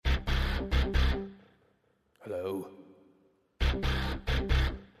Hello? Can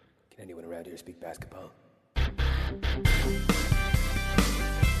anyone around here speak basketball? There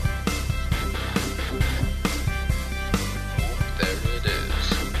it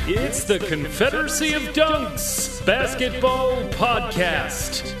is. It's the Confederacy of Dunks Basketball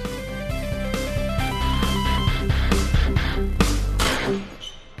Podcast.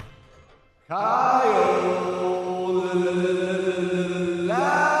 Kyle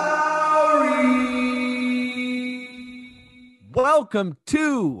Lowry. Welcome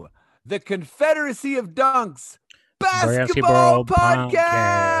to the Confederacy of Dunks Basketball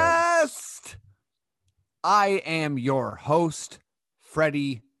Podcast. I am your host,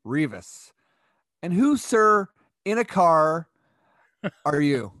 Freddie Rivas. And who, sir, in a car are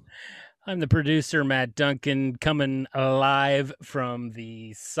you? I'm the producer, Matt Duncan, coming live from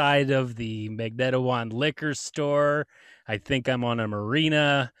the side of the Magnetawan liquor store. I think I'm on a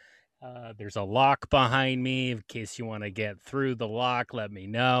marina. There's a lock behind me. In case you want to get through the lock, let me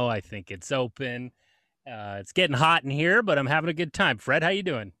know. I think it's open. It's getting hot in here, but I'm having a good time. Fred, how you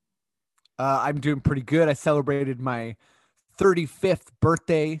doing? I'm doing pretty good. I celebrated my 35th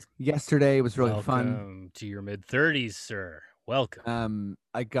birthday yesterday. It was really fun. Welcome to your mid-30s, sir. Welcome.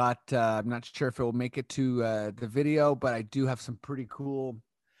 I got, I'm not sure if it will make it to the video, but I do have some pretty cool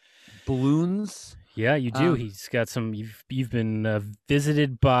balloons. Yeah, you do. He's got some. You've been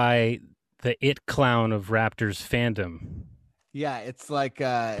visited by the it clown of Raptors fandom. Yeah, it's like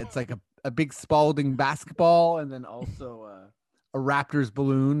a big Spalding basketball, and then also a Raptors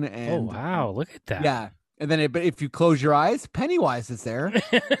balloon. And Oh wow, look at that. yeah, and then but if you close your eyes, Pennywise is there.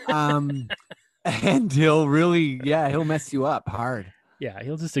 And he'll mess you up hard. Yeah,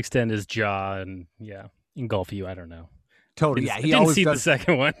 he'll just extend his jaw and engulf you. I don't know. Totally. Yeah, I he didn't always see does. the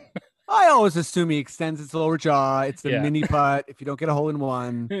second one. I always assume he extends his lower jaw. It's the Yeah. mini putt. If you don't get a hole in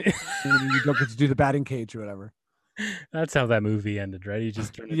one, you don't get to do the batting cage or whatever. That's how that movie ended, right? He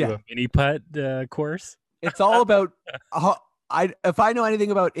just turned into Yeah. a mini putt course. It's all about. If I know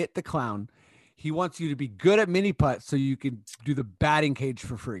anything about It the Clown, he wants you to be good at mini putt so you can do the batting cage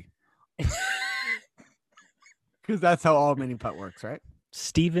for free. Because that's how all mini putt works, right?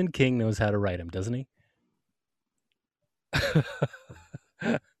 Stephen King knows how to write him, doesn't he?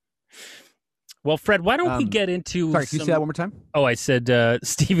 Well, Fred, why don't we get into? Sorry, can you say that one more time? Oh, I said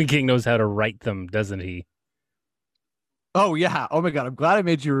Stephen King knows how to write them, doesn't he? Oh yeah. Oh my God. I'm glad I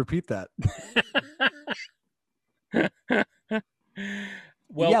made you repeat that.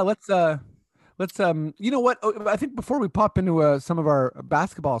 Well, yeah. Let's you know what? I think before we pop into some of our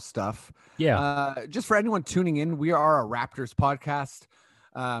basketball stuff, just for anyone tuning in, we are a Raptors podcast.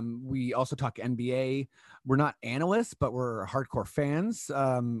 We also talk NBA. We're not analysts, but we're hardcore fans.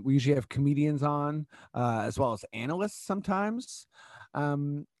 We usually have comedians on, as well as analysts sometimes.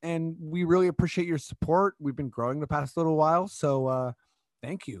 And we really appreciate your support. We've been growing the past little while. So,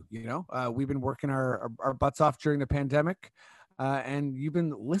 thank you. We've been working our butts off during the pandemic, and you've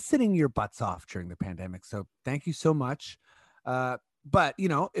been listening your butts off during the pandemic. So thank you so much. But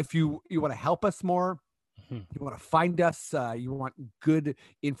if you want to help us more, you want to find us, you want good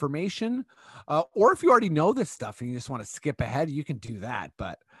information, or if you already know this stuff and you just want to skip ahead, you can do that.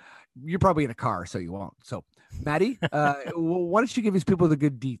 But you're probably in a car, so you won't. So, Maddie, why don't you give these people the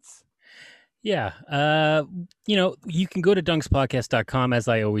good deets? Yeah. You can go to dunkspodcast.com. As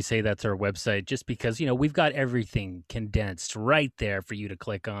I always say, that's our website, just because, we've got everything condensed right there for you to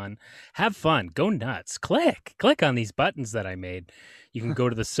click on. Have fun. Go nuts. Click on these buttons that I made. You can go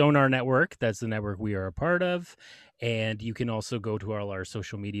to the Sonar Network. That's the network we are a part of. And you can also go to all our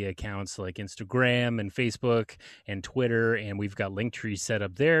social media accounts like Instagram and Facebook and Twitter. And we've got Linktree set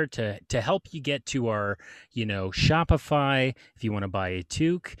up there to help you get to our, Shopify if you want to buy a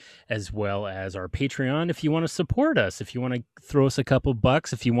toque, as well as our Patreon if you want to support us, if you want to throw us a couple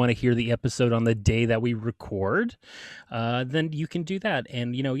bucks, if you want to hear the episode on the day that we record, then you can do that.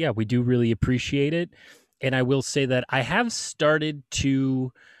 And, we do really appreciate it. And I will say that I have started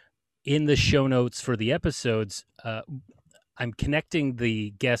to, in the show notes for the episodes, I'm connecting the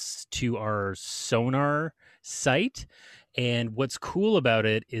guests to our Sonar site. And what's cool about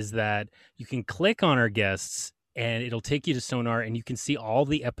it is that you can click on our guests and it'll take you to Sonar and you can see all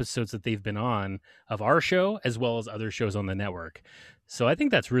the episodes that they've been on of our show as well as other shows on the network. So I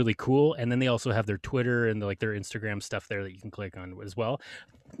think that's really cool. And then they also have their Twitter and their Instagram stuff there that you can click on as well.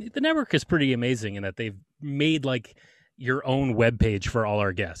 The network is pretty amazing in that they've made your own webpage for all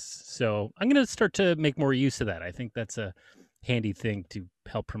our guests. So I'm going to start to make more use of that. I think that's a handy thing to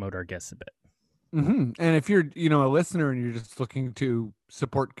help promote our guests a bit. Mm-hmm. And if you're, a listener and you're just looking to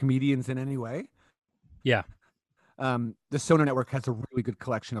support comedians in any way, The Sonar Network has a really good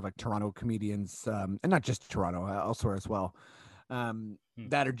collection of like Toronto comedians, and not just Toronto, elsewhere as well,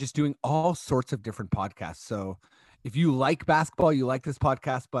 that are just doing all sorts of different podcasts. So if you like basketball, you like this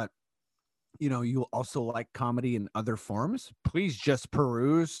podcast, but you also like comedy in other forms, please just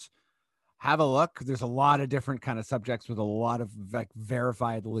peruse, have a look. There's a lot of different kind of subjects with a lot of like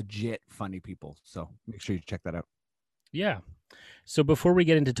verified, legit, funny people. So make sure you check that out. Yeah. So before we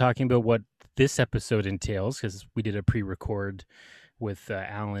get into talking about what this episode entails, because we did a pre-record with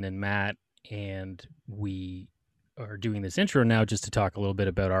Alan and Matt, and we are doing this intro now just to talk a little bit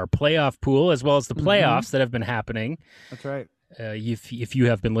about our playoff pool as well as the playoffs that have been happening. That's right. If you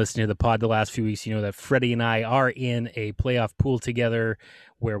have been listening to the pod the last few weeks, you know that Freddie and I are in a playoff pool together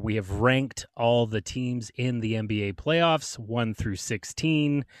where we have ranked all the teams in the NBA playoffs 1 through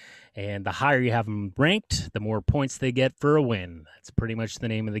 16. And the higher you have them ranked, the more points they get for a win. That's pretty much the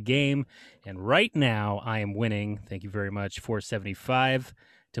name of the game. And right now I am winning. Thank you very much. 475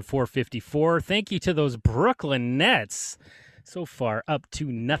 to 454. Thank you to those Brooklyn Nets. So far, up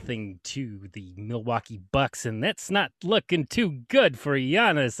to nothing to the Milwaukee Bucks, and that's not looking too good for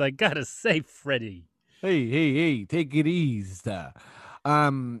Giannis, I gotta say, Freddie. Hey, take it easy.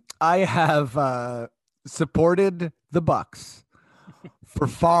 I have supported the Bucks for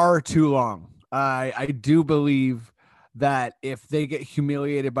far too long. I do believe that if they get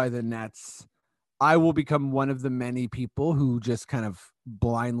humiliated by the Nets, I will become one of the many people who just kind of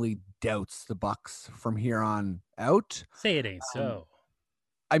blindly doubts the Bucks from here on out. Say it ain't so.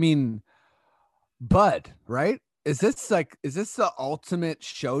 I mean, Bud, right? Is this the ultimate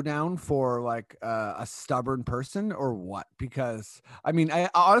showdown for like a stubborn person or what? Because I mean, I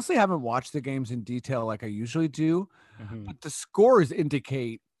honestly haven't watched the games in detail like I usually do, but the scores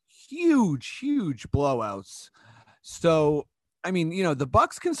indicate huge blowouts. So, I mean, the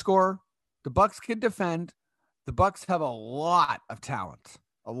Bucks can score, the Bucks can defend, the Bucks have a lot of talent.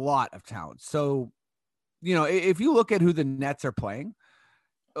 So, if you look at who the Nets are playing,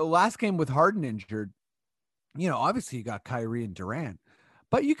 the last game with Harden injured, obviously you got Kyrie and Durant,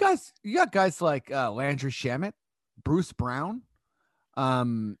 but you got guys like Landry Shamet, Bruce Brown,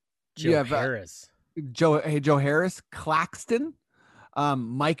 Joe Harris, Joe Harris, Claxton,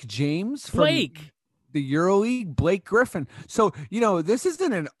 Mike James from Blake, the EuroLeague, Blake Griffin. So, this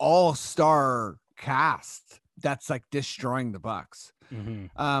isn't an all-star cast that's like destroying the Bucks.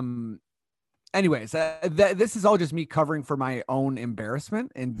 Anyways, this is all just me covering for my own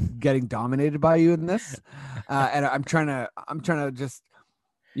embarrassment and getting dominated by you in this. And I'm trying to just,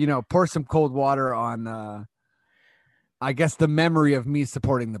 pour some cold water on, I guess, the memory of me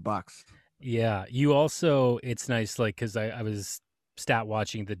supporting the Bucks. Yeah. You also, it's nice, like, cause I was stat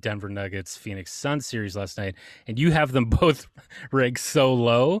watching the Denver Nuggets Phoenix Suns series last night, and you have them both ranked so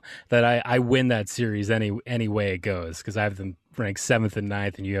low that I win that series any way it goes, because I have them ranked 7th and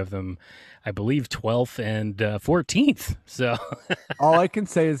 9th, and you have them, I believe, 12th and 14th. So all I can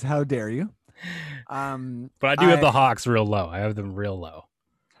say is how dare you. But I do have the Hawks real low. I have them real low.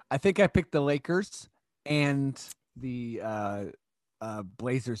 I think I picked the Lakers and the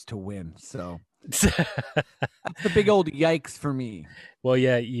Blazers to win. So that's the big old yikes for me. Well,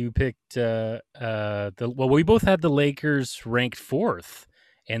 yeah, you picked we both had the Lakers ranked 4th,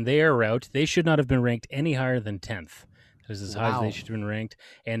 and they are out. They should not have been ranked any higher than 10th. It was as high as they should have been ranked.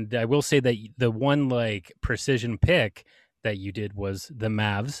 And I will say that the one like precision pick that you did was the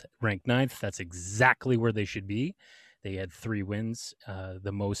Mavs ranked 9th. That's exactly where they should be. They had 3 wins,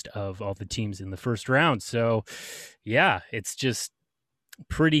 the most of all the teams in the first round. So, yeah, it's just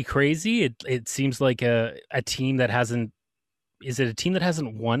pretty crazy. It seems like a team that hasn't. Is it a team that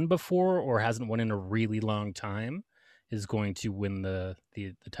hasn't won before or hasn't won in a really long time is going to win the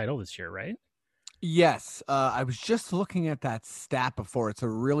title this year, right? Yes. I was just looking at that stat before. It's a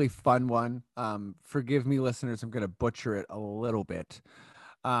really fun one. Forgive me, listeners. I'm going to butcher it a little bit.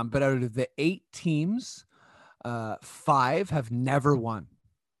 But out of the 8 teams, 5 have never won,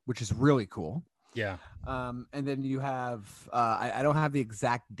 which is really cool. Yeah. And then you have, I don't have the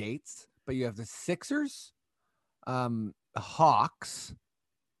exact dates, but you have the Sixers, the Hawks,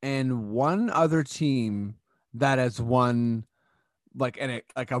 and one other team that has won like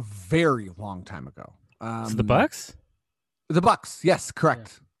a very long time ago. So the Bucks? The Bucks. Yes,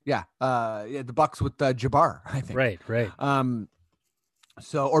 correct. Yeah. The Bucks with Jabbar, I think. Right.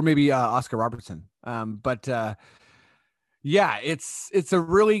 So, or maybe Oscar Robertson. But yeah, it's a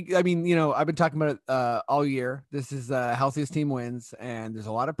really, I mean, I've been talking about it all year. This is healthiest team wins, and there's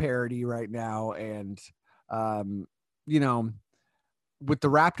a lot of parity right now. And, with the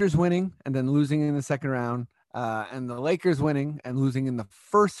Raptors winning and then losing in the second round, and the Lakers winning and losing in the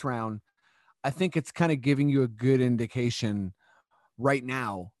first round, I think it's kind of giving you a good indication right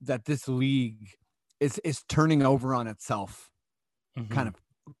now that this league is turning over on itself kind of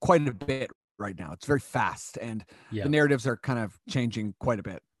quite a bit right now. It's very fast, and the narratives are kind of changing quite a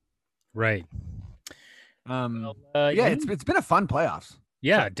bit. Right. It's been a fun playoffs.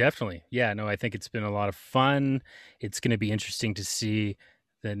 Yeah, definitely. Yeah, no, I think it's been a lot of fun. It's going to be interesting to see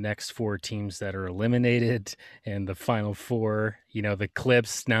the next 4 teams that are eliminated and the final 4. You know, the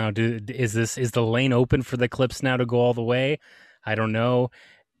Clips now. Is the lane open for the Clips now to go all the way? I don't know.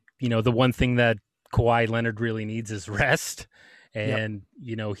 You know, the one thing that Kawhi Leonard really needs is rest. And,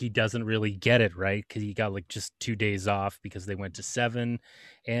 you know, he doesn't really get it, right? Because he got like just 2 days off because they went to 7.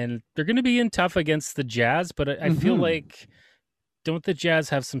 And they're going to be in tough against the Jazz. But I feel like, don't the Jazz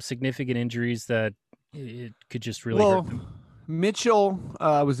have some significant injuries that it could just really hurt them? Mitchell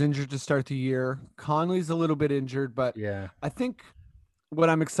was injured to start the year. Conley's a little bit injured. But I think what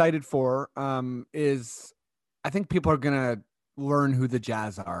I'm excited for is I think people are going to learn who the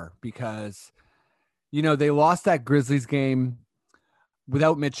Jazz are because, you know, they lost that Grizzlies game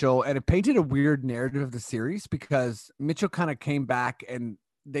without Mitchell, and it painted a weird narrative of the series because Mitchell kind of came back and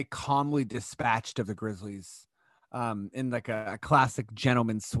they calmly dispatched of the Grizzlies in like a classic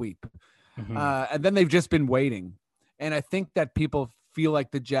gentleman sweep. And then they've just been waiting. And I think that people feel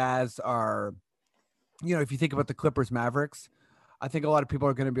like the Jazz are, you know, if you think about the Clippers Mavericks, I think a lot of people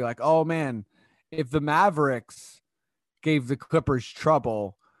are going to be like, oh man, if the Mavericks gave the Clippers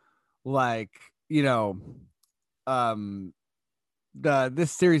trouble, like, you know,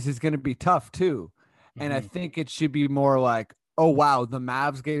 this series is going to be tough too. And I think it should be more like, oh wow, the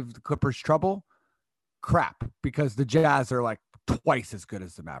Mavs gave the Clippers trouble. Crap, because the Jazz are like twice as good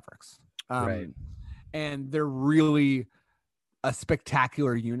as the Mavericks. Right. And they're really a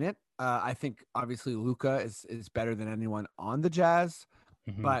spectacular unit. I think obviously Luka is better than anyone on the Jazz,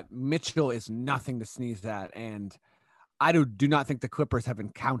 but Mitchell is nothing to sneeze at. And I do not think the Clippers have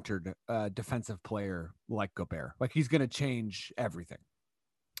encountered a defensive player like Gobert. Like he's going to change everything.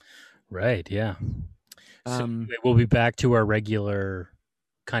 Right. Yeah. So we'll be back to our regular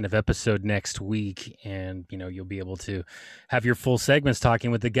kind of episode next week, and you know you'll be able to have your full segments talking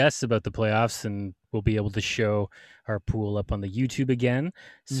with the guests about the playoffs, and we'll be able to show our pool up on the YouTube again.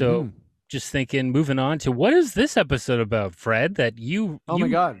 So just thinking, moving on to what is this episode about, Fred? That my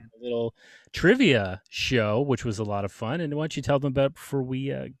God, a little trivia show, which was a lot of fun. And why don't you tell them about it before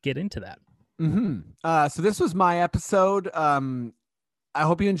we get into that? So this was my episode. I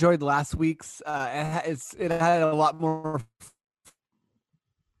hope you enjoyed last week's. It had a lot more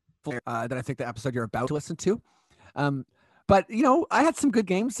than I think the episode you're about to listen to. But you know, I had some good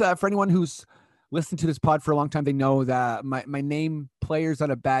games. For anyone who's listened to this pod for a long time, they know that my name players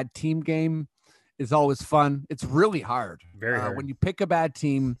on a bad team game is always fun. It's really hard. Very hard. When you pick a bad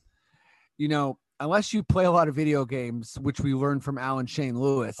team, you know, unless you play a lot of video games, which we learned from Alan Shane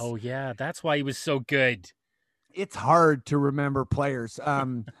Lewis. Oh yeah, that's why he was so good. It's hard to remember players.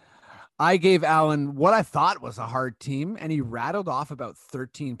 I gave Alan what I thought was a hard team, and he rattled off about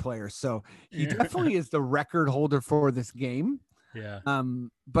 13 players. So he definitely is the record holder for this game. Yeah.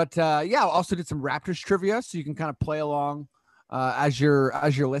 I also did some Raptors trivia, so you can kind of play along as you're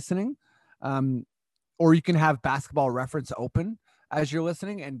listening. Or you can have Basketball Reference open as you're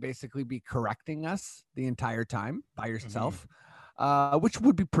listening and basically be correcting us the entire time by yourself, which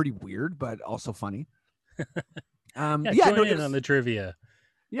would be pretty weird, but also funny. Join in on the trivia.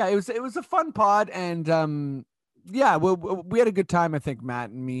 Yeah, it was a fun pod, and we had a good time. I think Matt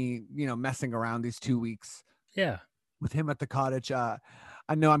and me, you know, messing around these 2 weeks. Yeah, with him at the cottage. I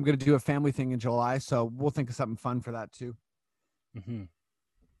know I'm going to do a family thing in July, so we'll think of something fun for that too.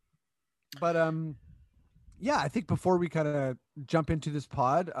 But I think before we kind of jump into this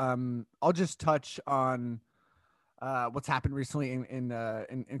pod, I'll just touch on what's happened recently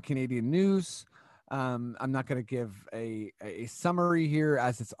in Canadian news. I'm not going to give a summary here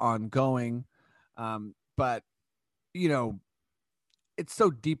as it's ongoing. But, you know, it's so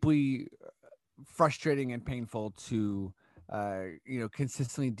deeply frustrating and painful to,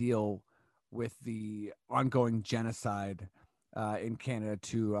 consistently deal with the ongoing genocide in Canada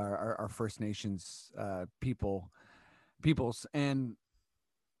to our First Nations peoples, and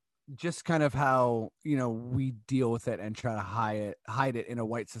just kind of how, you know, we deal with it and try to hide it in a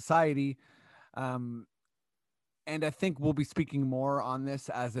white society. And I think we'll be speaking more on this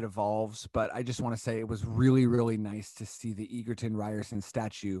as it evolves, but I just want to say it was really, really nice to see the Egerton Ryerson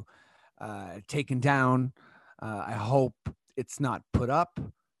statue taken down. I hope it's not put up.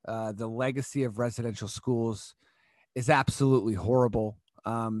 The legacy of residential schools is absolutely horrible.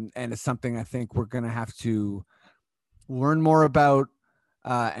 And it's something I think we're going to have to learn more about,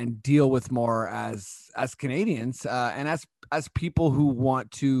 and deal with more as Canadians and as people who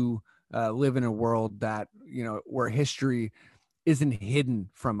want to live in a world that, where history isn't hidden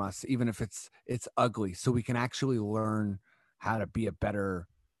from us, even if it's ugly, so we can actually learn how to be a better,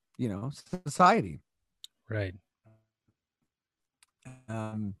 society. Right.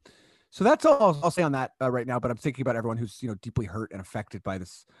 So that's all I'll say on that right now. But I'm thinking about everyone who's, deeply hurt and affected by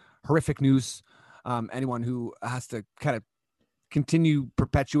this horrific news. Anyone who has to kind of continue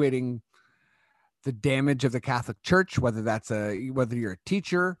perpetuating the damage of the Catholic Church, whether you're a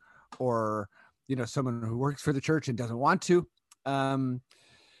teacher or, someone who works for the church and doesn't want to.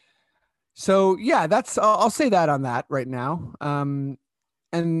 So yeah, I'll say that on that right now.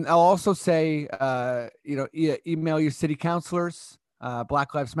 And I'll also say, email your city councilors,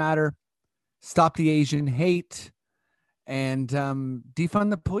 Black Lives Matter, stop the Asian hate, and defund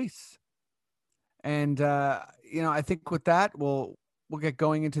the police. And, I think with that, we'll get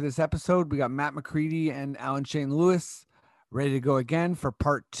going into this episode. We got Matt McCready and Alan Shane Lewis ready to go again for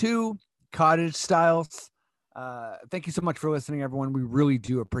part 2, Cottage Styles. Thank you so much for listening, everyone. We really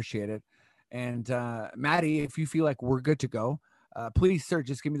do appreciate it. And Maddie, if you feel like we're good to go, please, sir,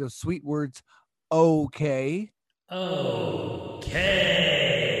 just give me those sweet words. Okay. Okay.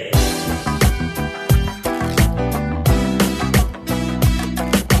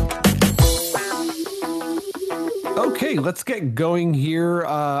 Okay, let's get going here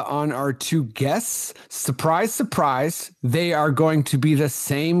on our 2 guests. Surprise, surprise, they are going to be the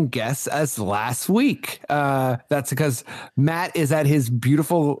same guests as last week. That's because Matt is at his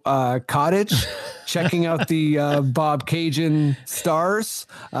beautiful cottage checking out the Bobcaygeon stars.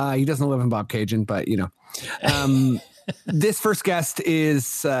 He doesn't live in Bobcaygeon, but this first guest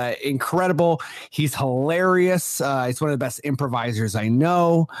is incredible. He's hilarious. He's one of the best improvisers I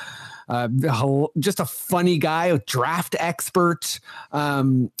know. Just a funny guy, a draft expert.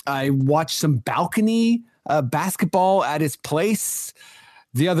 I watched some balcony basketball at his place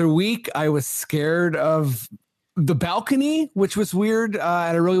the other week. I was scared of the balcony, which was weird. And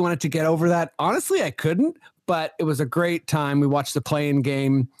I really wanted to get over that. Honestly, I couldn't, but it was a great time. We watched the play-in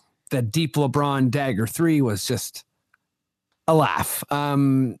game. The deep LeBron dagger 3 was just a laugh.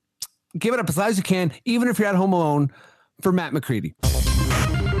 Give it up as loud as you can, even if you're at home alone, for Matt McCready.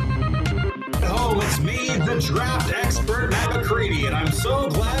 Oh, it's me, the draft expert, Matt McCready, and I'm so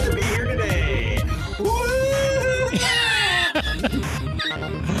glad to be here today.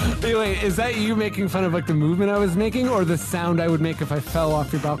 Wait, is that you making fun of like the movement I was making, or the sound I would make if I fell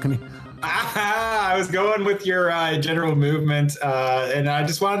off your balcony? I was going with your general movement, and I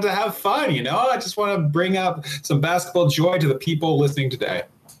just wanted to have fun, I just want to bring up some basketball joy to the people listening today.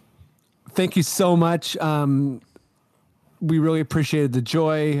 Thank you so much. We really appreciated the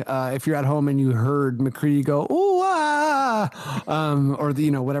joy. If you're at home and you heard McCready go, ooh, ah, or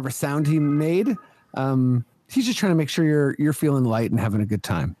the, whatever sound he made, he's just trying to make sure you're feeling light and having a good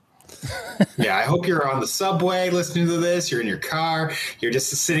time. Yeah, I hope you're on the subway listening to this. You're in your car. You're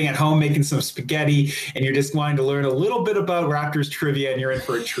just sitting at home making some spaghetti, and you're just wanting to learn a little bit about Raptors trivia, and you're in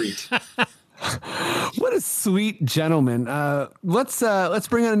for a treat. What a sweet gentleman. Let's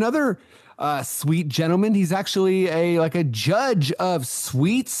bring on another sweet gentleman. He's actually a judge of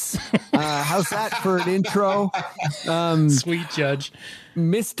sweets. How's that for an intro? Sweet judge.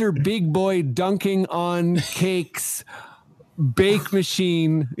 Mr. Big Boy dunking on cakes. Bake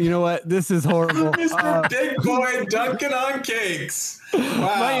machine. You know what? This is horrible. Mr. Big Boy dunking on cakes. Wow.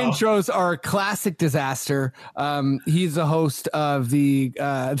 My intros are a classic disaster. He's the host of the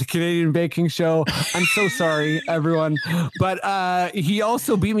Canadian Baking Show. I'm so sorry, everyone. But he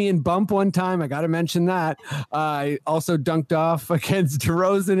also beat me in bump one time. I got to mention that. I also dunked off against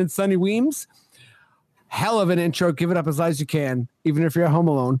DeRozan and Sonny Weems. Hell of an intro. Give it up as loud as you can, even if you're at home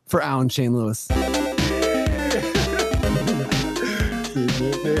alone, for Alan Shane Lewis.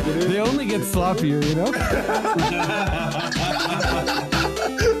 They only get sloppier,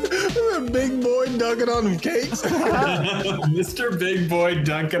 Big Boy dunking on cakes. Mr. Big Boy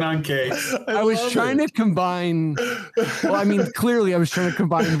dunking on cakes. I was trying to combine. Well, I mean, clearly I was trying to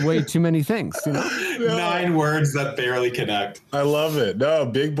combine way too many things, 9 words that barely connect. I love it. No,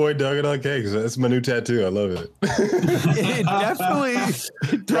 Big Boy dunking on cakes. That's my new tattoo. I love it. It definitely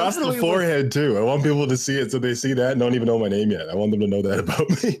across the forehead too. I want people to see it so they see that and don't even know my name yet. I want them to know that about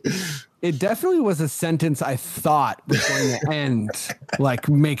me. It definitely was a sentence I thought was going to end like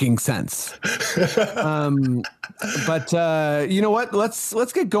making sense. But you know what?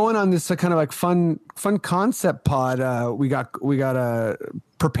 Let's get going on this kind of like fun concept pod. We got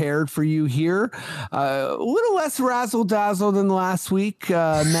prepared for you here. A little less razzle dazzle than last week.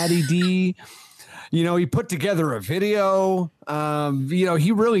 Maddie D He put together a video.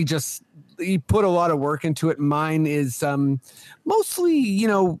 He really he put a lot of work into it. Mine is mostly,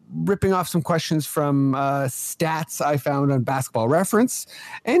 ripping off some questions from stats I found on Basketball Reference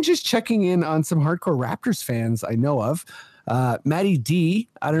and just checking in on some hardcore Raptors fans I know of. Matty D,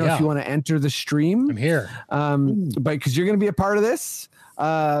 I don't know if you want to enter the stream. I'm here. But because you're going to be a part of this,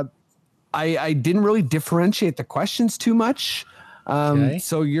 I didn't really differentiate the questions too much.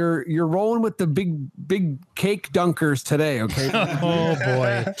 So you're rolling with the big cake dunkers today, okay? Oh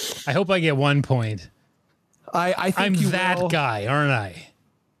boy. I hope I get 1 point. I think I'm that guy, aren't I?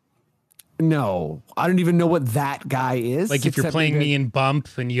 No, I don't even know what that guy is. Like if you're playing me in bump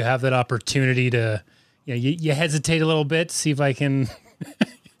and you have that opportunity to, you hesitate a little bit, see if I can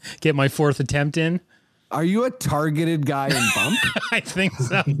get my 4th attempt in. Are you a targeted guy in bump? I think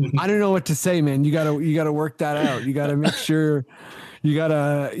so. I don't know what to say, man. You gotta work that out. You gotta make sure you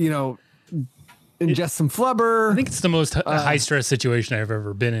gotta, ingest some flubber. I think it's the most high stress situation I've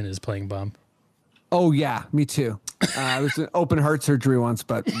ever been in is playing bump. Oh yeah, me too. I was an open heart surgery once,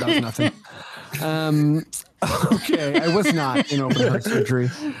 but that was nothing. Okay, I was not in open heart surgery.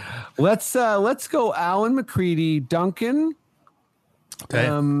 Let's go Alan McCready, Duncan. Okay.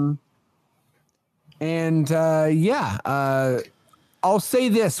 I'll say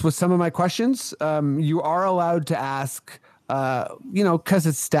this with some of my questions. You are allowed to ask, because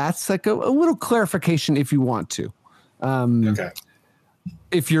it's stats, like a little clarification if you want to. Okay.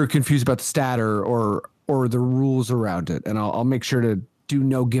 If you're confused about the stat or the rules around it, and I'll make sure to do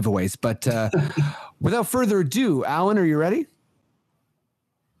no giveaways. But without further ado, Alan, are you ready?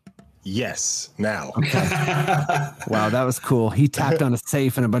 Yes, now. Okay. Wow, that was cool. He tapped on a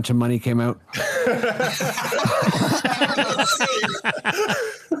safe and a bunch of money came out. It's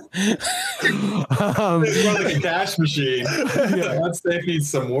more like a cash machine. Yeah, that safe needs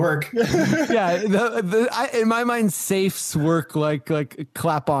some work. Yeah, in my mind, safes work like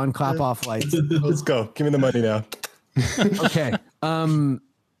clap on, clap off lights. Let's go. Give me the money now. Okay.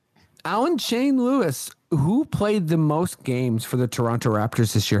 Alan Shane Lewis, who played the most games for the Toronto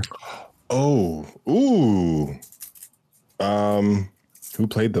Raptors this year? Oh, ooh. Who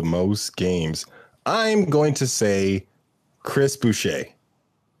played the most games? I'm going to say Chris Boucher.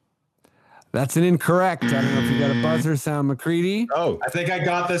 That's an incorrect. I don't know if you got a buzzer sound, McCready. Oh, I think I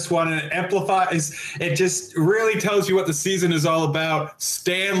got this one, and it amplifies. It just really tells you what the season is all about.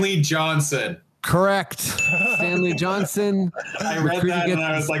 Stanley Johnson. Correct. Stanley Johnson. I read that and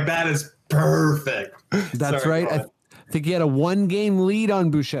I was like, that is perfect. That's Sorry, right. I think he had a 1-game lead on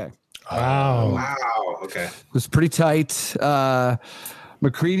Boucher. Wow. Wow. Okay. It was pretty tight.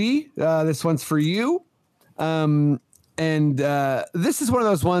 McCready, this one's for you. And this is one of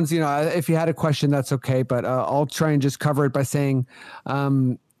those ones, if you had a question, that's okay. But I'll try and just cover it by saying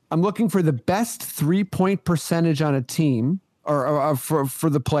I'm looking for the best 3-point percentage on a team or for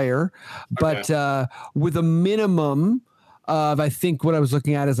the player, but with a minimum of, I think what I was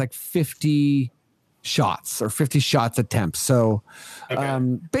looking at is like 50 shots or 50 shots attempts. So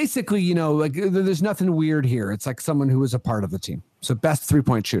basically, there's nothing weird here. It's like someone who was a part of the team. So best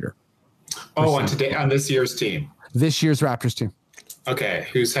 3-point shooter. Oh, on this year's team. This year's Raptors team. Okay.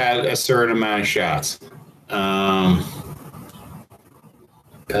 Who's had a certain amount of shots?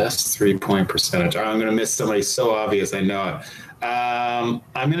 Best 3-point percentage. I'm going to miss somebody so obvious. I know it. I'm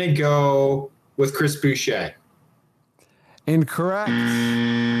going to go with Chris Boucher. Incorrect.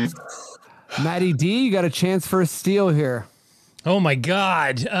 Matty D, you got a chance for a steal here. Oh my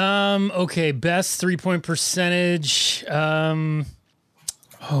God. Okay. Best 3-point percentage. Oh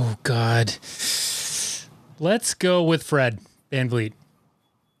God. Let's go with Fred VanVleet.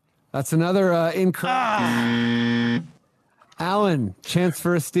 That's another incorrect. Alan, chance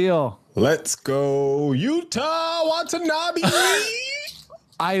for a steal. let's go Utah Watanabe.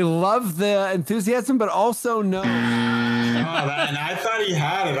 I love the enthusiasm, but also no. And I thought he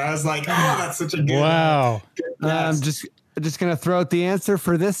had it. I was like, oh, that's such a good wow. I'm just gonna throw out the answer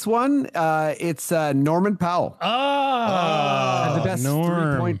for this one. It's Norman Powell. Oh, the best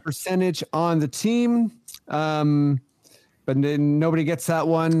 3-point percentage on the team. But nobody gets that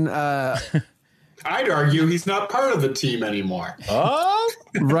one. I'd argue he's not part of the team anymore. Oh,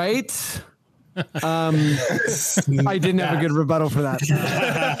 right. I didn't have a good rebuttal for that.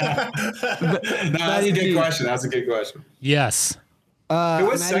 That's a good question. That's a good question. Yes. Who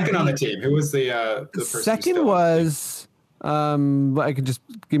was second on the team? Who was the person? Second was I can just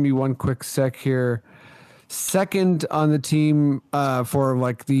give me one quick sec here. Second on the team for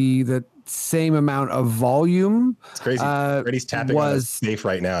like the same amount of volume. It's crazy. Freddie's tapping on his safe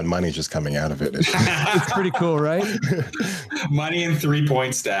right now, and money's just coming out of it. It's pretty cool, right? Money and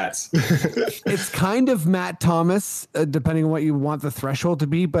 3-point stats. It's kind of Matt Thomas, depending on what you want the threshold to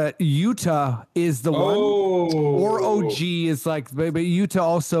be. But Utah is the one, or OG is like, but Utah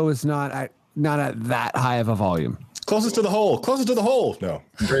also is not at that high of a volume. Closest to the hole. Closest to the hole. No,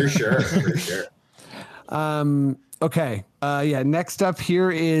 for sure. Okay. Next up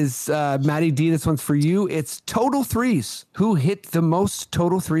here is Matty D. This one's for you. It's total threes. Who hit the most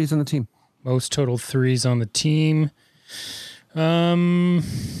total threes on the team? Most total threes on the team.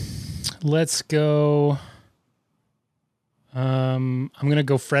 Let's go. I'm gonna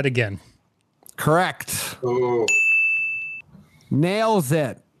go Fred again. Correct. Ooh. Nails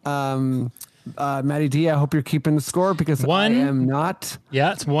it. Matty D, I hope you're keeping the score because I am not.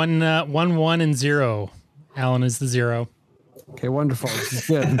 Yeah, it's 1-1 and 0. Alan is the 0. Okay, wonderful. This is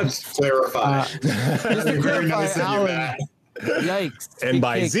good. Clarify. Very nice of you, Matt. Yikes. And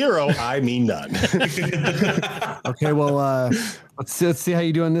by 0, I mean none. Okay, well, let's see how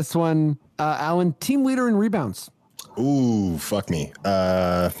you do on this one. Alan, team leader in rebounds. Ooh, fuck me.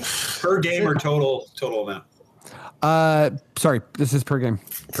 Per game or total amount? Sorry, this is per game.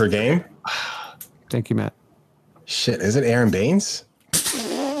 Per game? Thank you, Matt. Shit, is it Aaron Baines?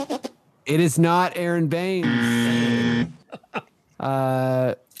 It is not Aaron Baines.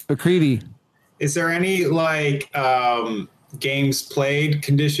 McCready. Is there any games played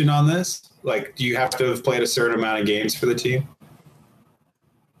condition on this? Like, do you have to have played a certain amount of games for the team?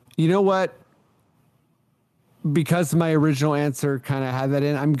 You know what? Because my original answer kind of had that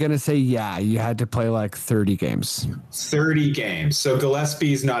in, I'm going to say, yeah, you had to play like 30 games. 30 games. So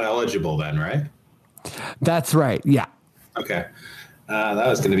Gillespie's not eligible then, right? That's right. Yeah. Okay. That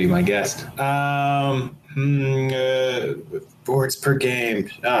was going to be my guess. Boards per game.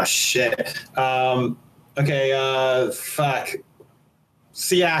 Oh, shit. Okay. Fuck.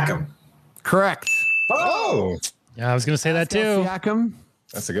 Siakam. Correct. Oh. Yeah, I was going to say that too. Siakam.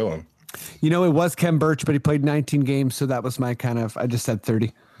 That's a good one. You know, it was Kem Birch, but he played 19 games, so that was my I just said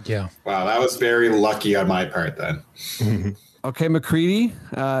 30. Yeah. Wow, that was very lucky on my part then. Okay, McCready,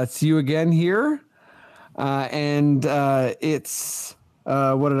 it's you again here. And it's,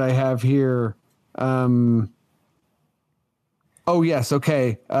 what did I have here? Oh, yes,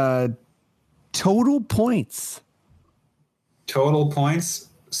 okay. Total points. Total points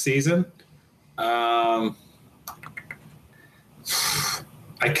season? I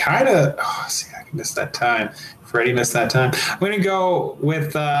missed that time. Freddie missed that time. I'm going to go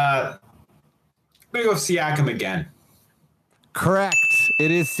with Siakam again. Correct.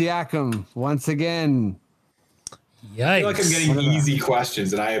 It is Siakam once again. Yikes. I feel like I'm getting easy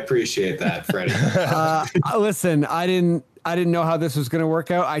questions, and I appreciate that, Freddie. Listen, I didn't know how this was going to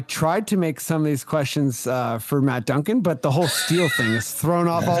work out. I tried to make some of these questions for Matt Duncan, but the whole steal thing has thrown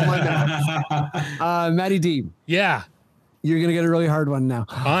off all my math. Matty D. Yeah. You're going to get a really hard one now.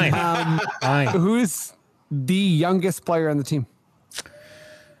 Fine. Fine. Who is the youngest player on the team?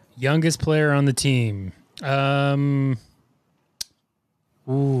 Youngest player on the team. This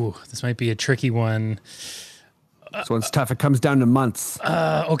might be a tricky one. This one's tough. It comes down to months.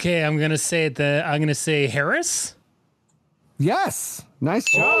 Okay, I'm going to say Harris. Yes. Nice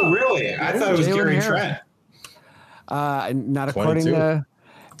job. Oh, really? I thought it was Gary Trent. Not according to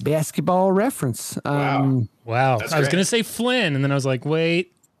Basketball Reference. Wow. That's I was great. going to say Flynn, and then I was like,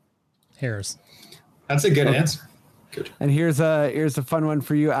 wait, Harris. That's a good answer. Good. And here's a fun one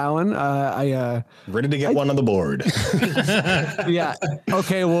for you, Alan. Ready to get one on the board. Yeah.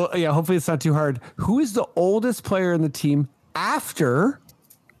 Okay. Well, yeah. Hopefully it's not too hard. Who is the oldest player in the team after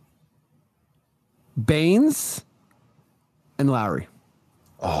Baines and Lowry?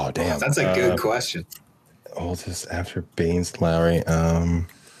 Oh, damn. That's a good question. Oldest after Baines, Lowry.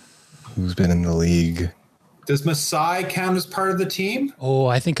 Who's been in the league? Does Masai count as part of the team? Oh,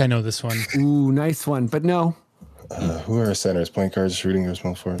 I think I know this one. Ooh, nice one. But no. Who are our centers? Point guards, shooting guards,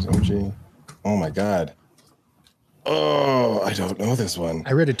 small forwards, OG. Oh my God. Oh, I don't know this one.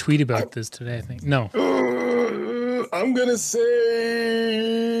 I read a tweet about this today, I think. No. I'm gonna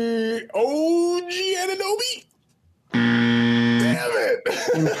say OG Anunoby. Damn it.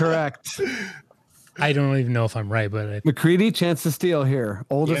 Incorrect. I don't even know if I'm right, but McCready, chance to steal here.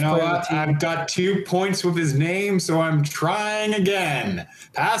 Oldest You know player on the what? team. I've got 2 points with his name, so I'm trying again.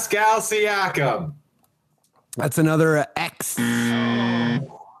 Pascal Siakam. That's another X.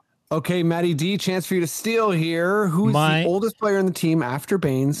 Okay, Matty D, chance for you to steal here. Who's the oldest player on the team after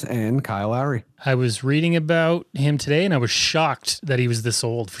Baines and Kyle Lowry? I was reading about him today, and I was shocked that he was this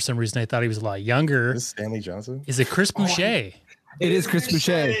old. For some reason, I thought he was a lot younger. Is Stanley Johnson? Is it Chris Boucher? It is Chris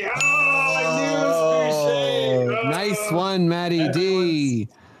Boucher. Oh, one, Matty D.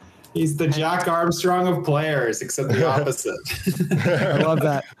 He's the Jack Armstrong of players, except the opposite. I love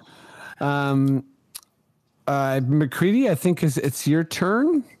that. McCready, I think it's your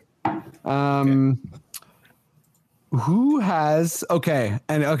turn. Who has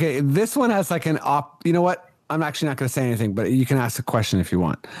this one has like you know what? I'm actually not going to say anything, but you can ask a question if you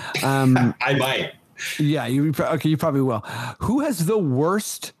want. I might. Yeah, you probably will. Who has the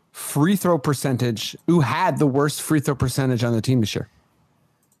worst free throw percentage? Who had the worst free throw percentage on the team this year?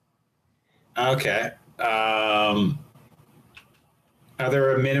 Okay. Are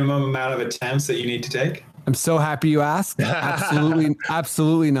there a minimum amount of attempts that you need to take? I'm so happy you asked.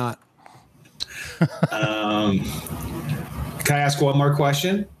 Absolutely not. Can I ask one more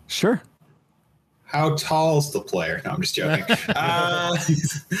question? Sure. How tall is the player? No, I'm just joking.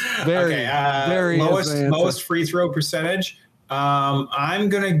 Very lowest free throw percentage. I'm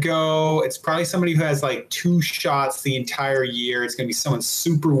gonna go. It's probably somebody who has like 2 shots the entire year. It's gonna be someone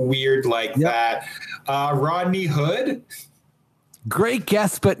super weird like that. Rodney Hood. Great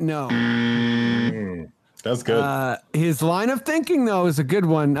guess, but no. That's good. His line of thinking though is a good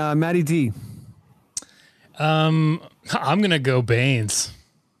one. Matty D. I'm gonna go Baines.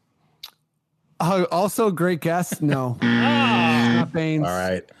 Also a great guess. No, not Baines. All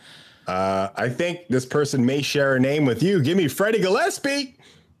right. I think this person may share a name with you. Give me Freddie Gillespie.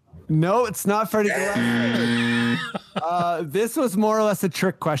 No, it's not Freddie Gillespie. This was more or less a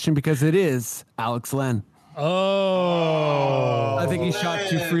trick question because it is Alex Len. Oh, I think he shot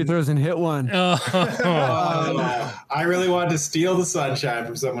 2 free throws and hit one. I really wanted to steal the sunshine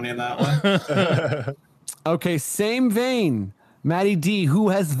from someone in that one. Okay, same vein. Matty D, who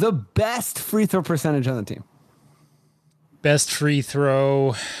has the best free throw percentage on the team? best free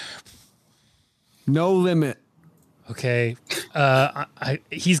throw. No limit. Okay.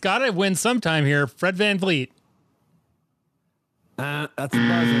 He's got to win sometime here. Fred VanVleet. That's a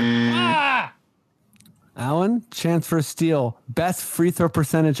buzzer. Alan, chance for a steal. Best free throw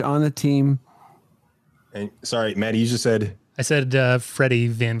percentage on the team. And sorry, Maddie, you just said. I said Freddie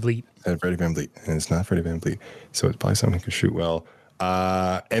VanVleet. Freddie VanVleet, and it's not Freddie VanVleet, so it's probably someone who can shoot well.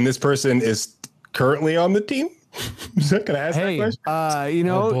 And this person is currently on the team. Can I ask that question? I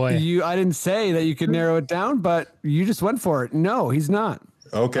didn't say that you could narrow it down, but you just went for it. No, he's not.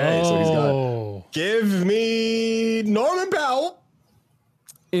 Okay, so he's got. Give me Norman Powell.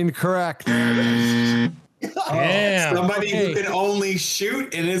 Incorrect. Somebody who can only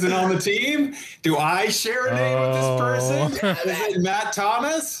shoot and isn't on the team. Do I share a name with this person? Is it Matt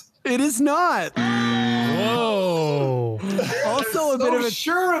Thomas? It is not. Whoa. Also,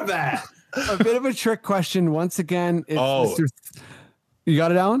 sure of that. A bit of a trick question. Once again, it's you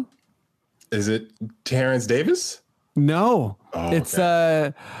got it, Alan? Is it Terrence Davis? No. It's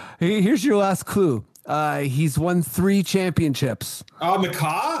here's your last clue. He's won 3 championships.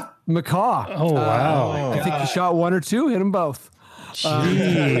 McCaw? McCaw. Oh, wow. I think he shot 1 or 2, hit them both.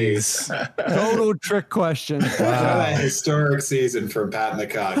 Jeez. Total trick question. Wow. A historic season for Pat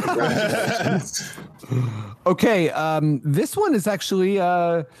McCaw. Congratulations. Okay, this one is actually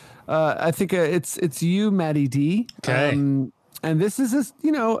I think it's you, Matty D. Okay. And this is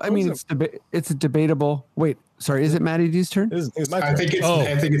it's a debatable. Wait, sorry, is it Matty D's turn? It's my turn. I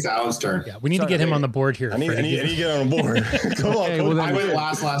think it's Alan's turn. Yeah, we need to get him on the board here. I need to get on the board. Come on. Okay, I went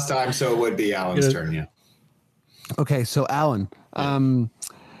last time, so it would be Alan's turn. Yeah. Okay, so Alan,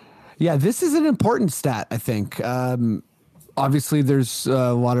 this is an important stat, I think. Obviously, there's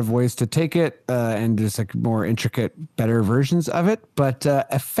a lot of ways to take it, and there's like more intricate, better versions of it. But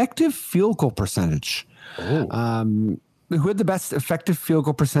effective field goal percentage. Who had the best effective field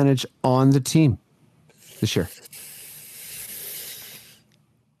goal percentage on the team this year?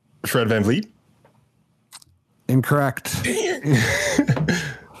 Fred VanVleet? Incorrect. I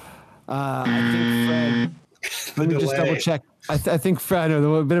think Fred. Let me just double check. I think Fred.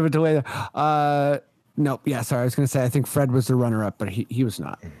 A bit of a delay there. Nope. Yeah. Sorry. I was going to say I think Fred was the runner-up, but he was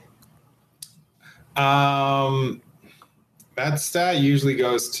not. That stat usually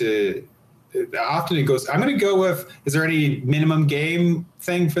goes to. Often it goes. I'm going to go with. Is there any minimum game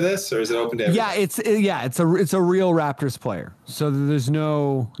thing for this, or is it open to everybody? It's a real Raptors player. So there's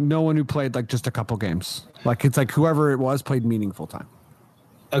no one who played like just a couple games. Like it's like whoever it was played meaningful time.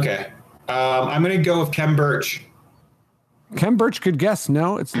 Okay. I'm going to go with Kem Birch. Kem Birch, good guess.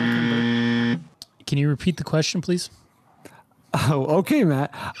 No, it's not Kem Birch. Can you repeat the question, please? Oh, okay,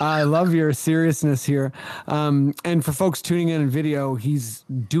 Matt. I love your seriousness here. And for folks tuning in video, he's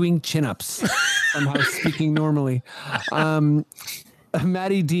doing chin-ups, somehow speaking normally.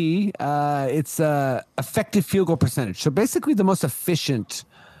 Matty D, it's effective field goal percentage. So basically the most efficient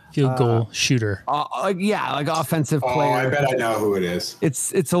Field goal shooter. Like offensive Oh, player. I bet I know who it is.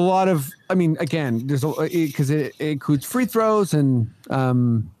 It's a lot of. I mean, again, there's because it includes free throws, and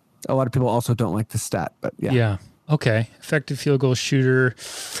a lot of people also don't like the stat. But yeah. Yeah. Okay. Effective field goal shooter.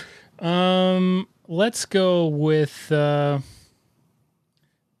 Let's go with Kyle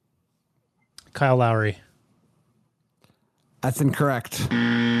Lowry. That's incorrect.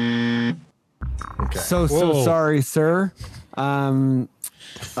 Okay. So Whoa. sorry, sir. I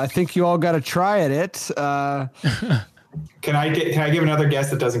think you all got to try at it. Can I give another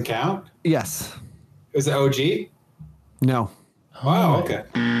guess that doesn't count? Yes. Is it OG? No. Wow. Okay.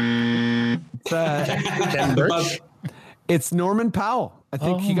 Ken Birch? It's Norman Powell. I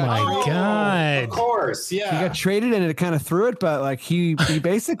think he got my traded. God. Of course. He Yeah. got traded and it kind of threw it, but like he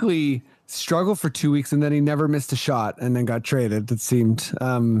basically struggled for 2 weeks and then he never missed a shot and then got traded. It seemed.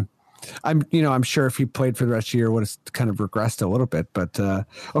 I'm sure if he played for the rest of the year, would have kind of regressed a little bit. But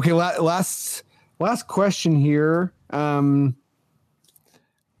okay, last question here.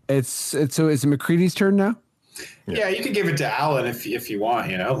 Is it McCready's turn now? Yeah, you could give it to Alan if you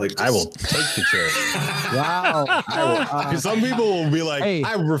want. I will take the charity. Wow. Because some people will be like, Hey.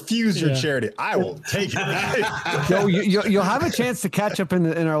 I refuse your charity. I will take it. You'll have a chance to catch up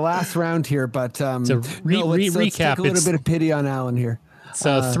in our last round here, but let's recap. take a little bit of pity on Alan here. It's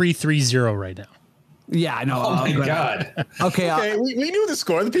 3-3-0 right now. Yeah, I know. Oh my God. Okay, We knew the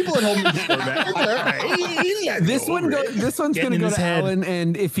score. The people at home knew the score, man. All right. this one's Getting gonna in go his to head. Alan,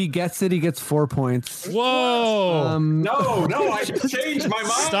 and if he gets it, he gets 4 points. Whoa. No, I changed my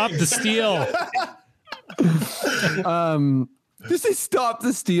mind. Stop the steal. Did you say stop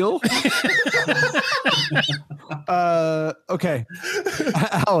the steal? Okay,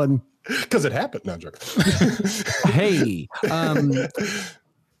 Alan. Because it happened. No, I'm joking. Hey,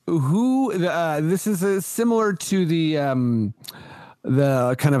 this is similar to the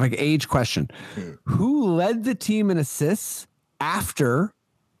kind of like age question. Who led the team in assists after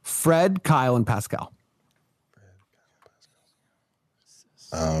Fred, Kyle, and Pascal?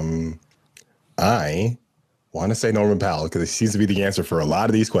 I want to say Norman Powell because he seems to be the answer for a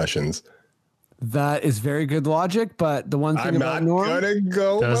lot of these questions. That is very good logic, but the one thing I'm about not Norm. gonna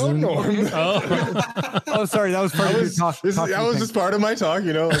go Doesn't- Norm. Oh, sorry, that was part of your talk. That was just part of my talk,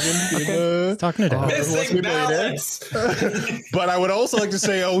 like Talking it out. Missing balance. But I would also like to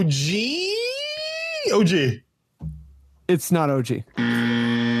say OG. It's not OG.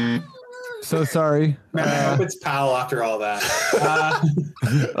 So sorry. Man, I hope it's Powell after all that.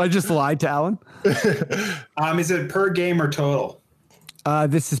 I just lied to Alan. Is it per game or total?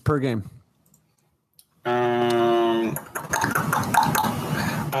 This is per game. I'm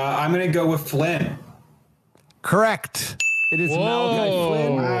gonna go with Flynn. Correct. It is Malachi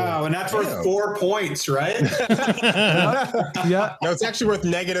Flynn. Wow, and that's worth 4 points, right? Yeah. No, it's actually worth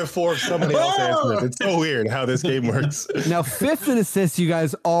 -4 if somebody else answers it. It's so weird how this game works. Now, fifth in assists, you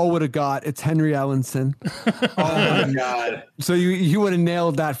guys all would have got. It's Henry Ellenson. Oh my God. So you would have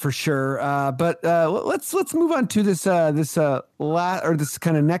nailed that for sure. But let's move on to this this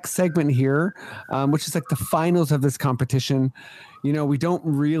kind of next segment here, which is like the finals of this competition. We don't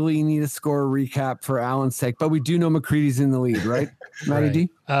really need a score recap for Alan's sake, but we do know McCready's in the lead, right? Matty D?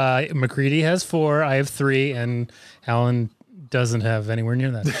 McCready has 4. I have 3, and Alan doesn't have anywhere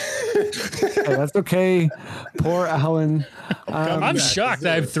near that. Hey, that's okay. Poor Alan. I'm shocked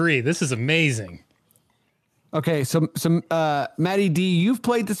I have 3. This is amazing. Okay, so Matty D, you've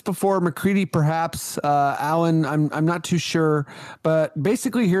played this before. McCready, perhaps. Alan, I'm not too sure, but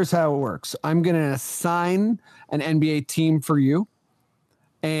basically, here's how it works. I'm going to assign an NBA team for you,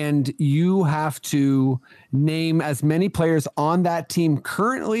 and you have to name as many players on that team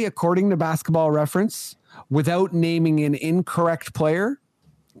currently, according to Basketball Reference, without naming an incorrect player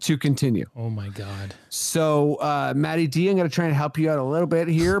to continue. Oh my God. So, Matty D, I'm going to try and help you out a little bit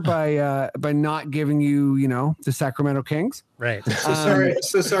here by not giving you, the Sacramento Kings. Right.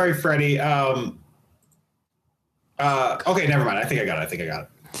 So sorry, Freddie. Okay, never mind. I think I got it.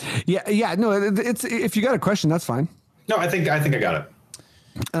 Yeah. No, it's if you got a question, that's fine. No, I think I got it.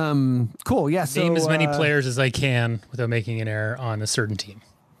 Cool. Yeah. So, Name as many players as I can without making an error on a certain team.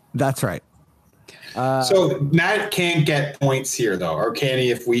 That's right. So Matt can't get points here, though, or can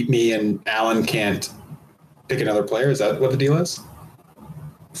he? If me and Alan can't pick another player, is that what the deal is?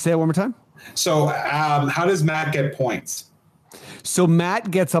 Say it one more time. So how does Matt get points? So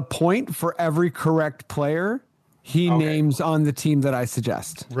Matt gets a point for every correct player he names on the team that I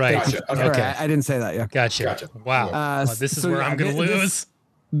suggest. Right. Gotcha. Okay. Sorry, I didn't say that. Yeah. Gotcha. Wow. This is where I'm going to lose.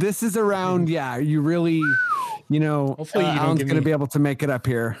 This is around. Yeah. You really, Hopefully you don't Alan's give going to me be able to make it up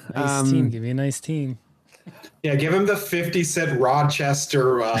here. Nice team. Give me a nice team. Yeah, give him the 50 Cent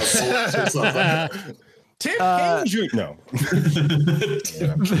Rochester bullets or something. Tim Kaine Jr. No.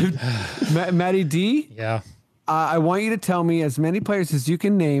 Matty D. Yeah. I want you to tell me as many players as you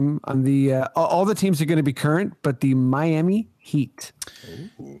can name on the all the teams are going to be current, but the Miami Heat.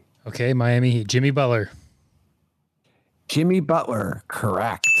 Okay, Miami Heat. Jimmy Butler. Jimmy Butler,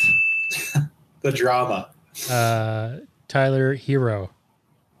 correct. The drama. Tyler Hero.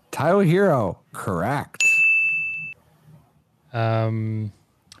 Tyler Hero, correct. Bam.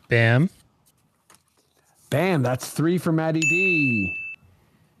 Bam, that's 3 for Matty D.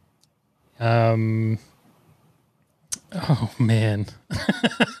 Oh man.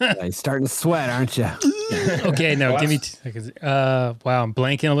 Yeah, you're starting to sweat, aren't you? Okay, no, give me 2 seconds. Wow, I'm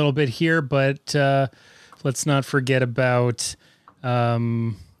blanking a little bit here, but let's not forget about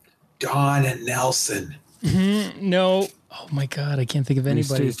Don and Nelson. no. Oh my God, I can't think of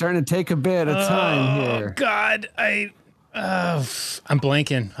anybody. You're starting to take a bit of time here. God, I'm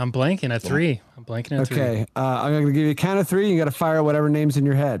blanking. I'm blanking at 3. I'm blanking at 3. Okay, I'm going to give you a count of 3. You got to fire whatever name's in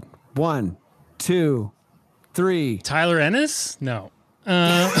your head. 1, 2, 3. Tyler Ennis? No.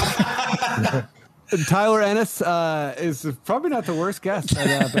 Tyler Ennis is probably not the worst guess,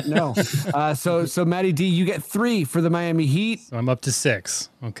 but no. So Matty D, you get 3 for the Miami Heat. So I'm up to 6.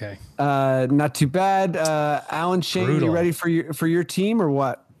 Okay. Not too bad. Alan Shane, Brutal. you ready for your team or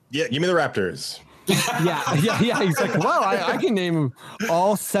what? Yeah, give me the Raptors. Yeah. He's like, well, I can name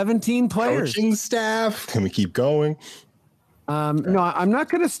all 17 players. Coaching staff. Can we keep going? No, I'm not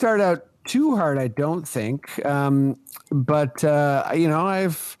going to start out too hard, I don't think. But I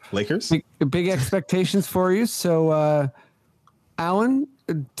have Lakers. big expectations for you. So, Alan,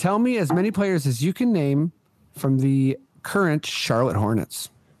 tell me as many players as you can name from the current Charlotte Hornets.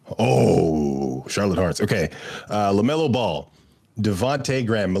 Oh, Charlotte Hornets. Okay. LaMelo Ball, Devontae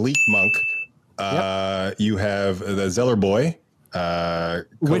Graham, Malik Monk. You have the Zeller boy,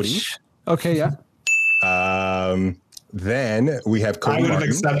 Cody. Okay, yeah. Then we have Cody I would have Martin.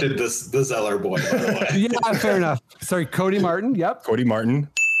 accepted the Zeller boy, by the way. Yeah, fair enough. Sorry, Cody Martin. Yep. Cody Martin,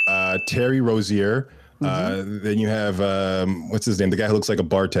 Terry Rozier. Then you have what's his name? The guy who looks like a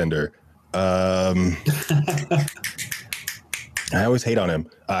bartender. I always hate on him.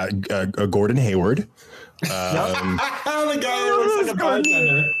 Gordon Hayward. The guy who looks like a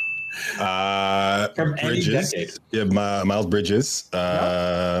bartender. From Bridges. any decade. Yeah, Miles Bridges.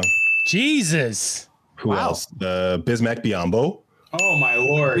 Jesus. Who else? Bismack Biyombo. Oh my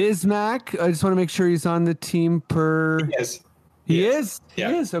lord. Bismack. I just want to make sure he's on the team per. Yes. He is.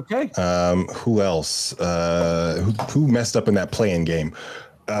 Yeah. He is. Okay. Who else? Who messed up in that playing game?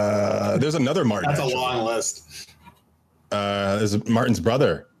 There's another Martin. That's actually. a long list. There's Martin's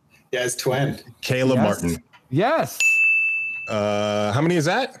brother, Yeah, his twin. Caleb Yes. Martin. Yes. How many is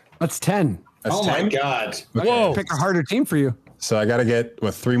that? That's 10. That's Oh 10? my god. Whoa. Pick a harder team for you. So I got to get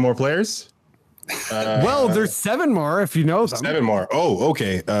 3 more players. Well, there's 7 more if you know them. 7 more. Oh,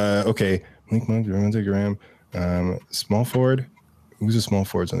 okay. Okay. Malik Monk, Devontae Graham, small forward. Who's a small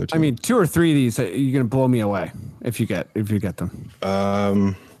forwards on their team? I mean, 2 or 3 of these, you're gonna blow me away if you get them.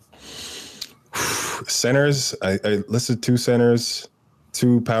 Centers. I listed 2 centers,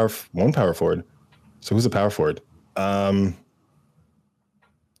 1 power forward. So who's a power forward?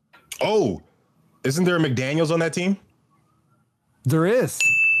 Oh, isn't there a McDaniels on that team? There is.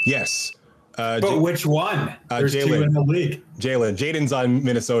 Yes. But which one? There's 2 Jalen. in the league. Jaden's on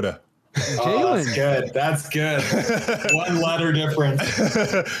Minnesota. Oh, that's good. That's good. 1 letter difference.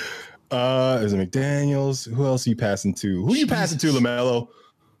 There's a McDaniels. Who else are you passing to? Who are you passing to, LaMelo?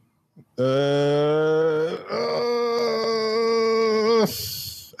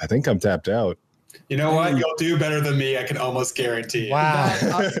 I think I'm tapped out. You know what? You'll do better than me. I can almost guarantee. Wow.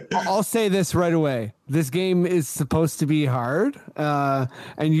 I'll say this right away. This game is supposed to be hard, and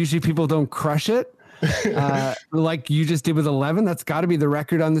usually people don't crush it. Like you just did with 11. That's got to be the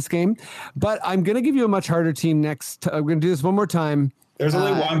record on this game. But I'm going to give you a much harder team next. I'm going to do this one more time. There's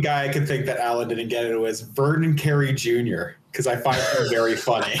only one guy I could think that Alan didn't get it. It was Vernon Carey Jr. because I find him very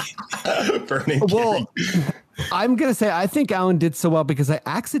funny. Well, I'm going to say I think Alan did so well because I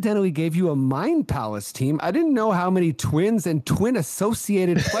accidentally gave you a Mind Palace team. I didn't know how many twins and twin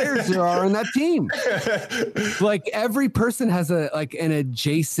associated players there are on that team. Like every person has an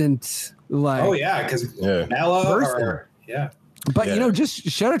adjacent Oh yeah, because Mello or But you know, just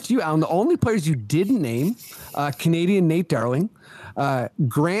shout out to you, Alan. The only players you didn't name, Canadian Nate Darling,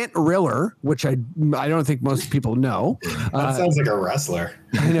 Grant Riller, which I don't think most people know. That sounds like a wrestler.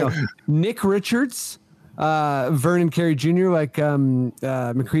 I know. Nick Richards, Vernon Carey Jr., like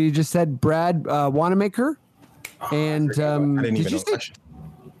McCready just said, Brad Wanamaker, and I didn't did even you know. say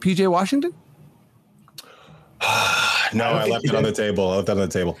PJ Washington? No, I left it on the table.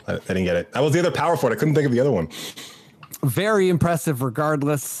 I didn't get it. I was the other power forward. I couldn't think of the other one. Very impressive,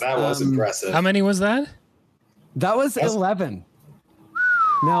 regardless. That was impressive. How many was that? That was 11.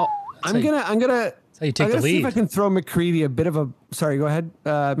 Now I'm gonna. That's how you take the See if lead. I can throw McCready a bit of a. Sorry, go ahead,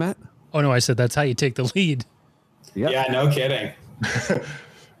 Matt. Oh no, I said that's how you take the lead. Yep. Yeah, no kidding.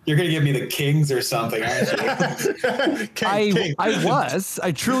 You're gonna give me the Kings or something, aren't you?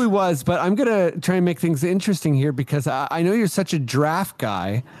 I truly was, but I'm gonna try and make things interesting here because I know you're such a draft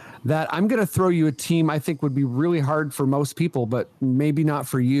guy that I'm gonna throw you a team I think would be really hard for most people, but maybe not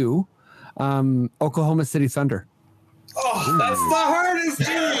for you. Oklahoma City Thunder. Oh, that's the hardest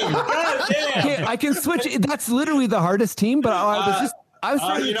team. God damn. Okay, I can switch. That's literally the hardest team, but I was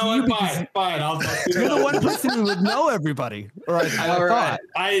throwing you it know to what? you because Fine. I'll you're the one person who would know everybody. All right. All right.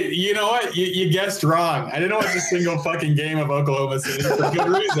 You know what? You guessed wrong. I didn't watch a single fucking game of Oklahoma City for good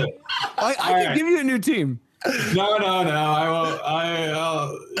reason. I can give you a new team. No. I won't.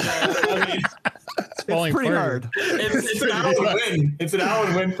 I mean, It's pretty hard. it's an Allen win. It's an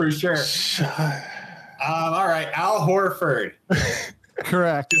Allen win for sure. All right. Al Horford.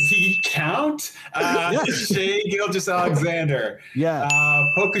 Correct. Does he count? Shea Gilgeous-Alexander. Yeah.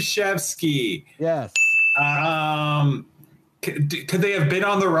 Pokusevski. Yes. Could they have been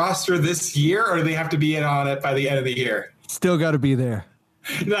on the roster this year, or do they have to be in on it by the end of the year? Still got to be there.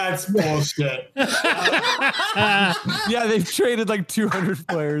 That's bullshit. Yeah, they've traded like 200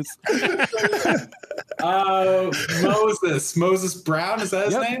 players. Moses Brown, is that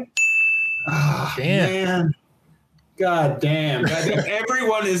his name? Oh, Damn. man. God damn.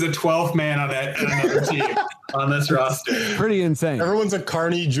 Everyone is a 12th man on another team on this roster. Pretty insane. Everyone's a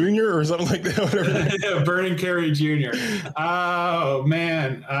Carney Jr. or something like that. Whatever. Yeah, Vernon Carey Jr. Oh,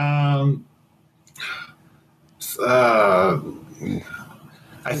 man.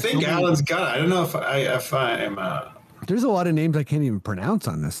 I think Allen's got it. I don't know if I'm. There's a lot of names I can't even pronounce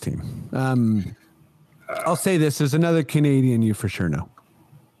on this team. I'll say this: there's another Canadian you for sure know.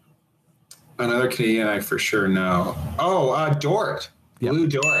 Another Canadian I for sure know. Oh, Dort. Yep. Blue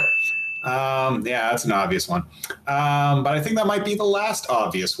Dort. Yeah, that's an obvious one. But I think that might be the last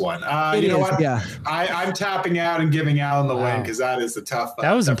obvious one. You know what? Yeah. I'm tapping out and giving Allen the win because that is a tough.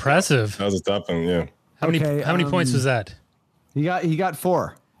 That was impressive. That was a tough one. Yeah. How many points was that? He got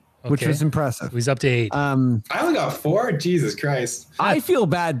 4, which Okay. was impressive. He's up to 8. I only got 4. Jesus Christ. I feel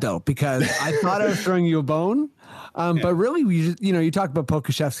bad though because I thought I was throwing you a bone. But really, you talk about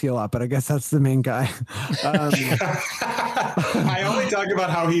Pokusevski a lot, but I guess that's the main guy. I only talk about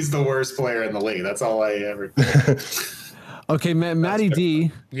how he's the worst player in the league. That's all I ever. Okay, Matty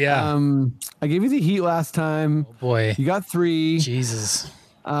D. Yeah. I gave you the Heat last time. Oh boy. You got 3. Jesus.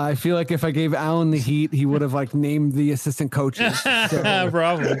 I feel like if I gave Allen the Heat, he would have like named the assistant coaches. So,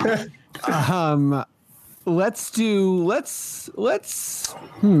 Probably. let's. I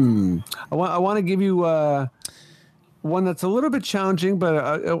want to give you one that's a little bit challenging, but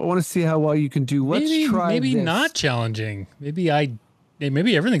I want to see how well you can do. Let's try. Maybe this. not challenging. Maybe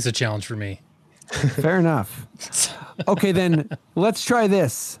everything's a challenge for me. Fair enough. Okay, then let's try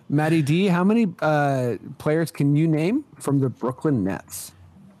this. Matty D, how many players can you name from the Brooklyn Nets?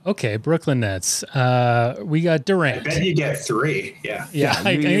 Okay, Brooklyn Nets. We got Durant. Then you get 3. Yeah. Yeah,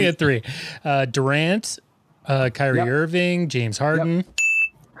 I get 3. Durant, Kyrie Yep. Irving, James Harden.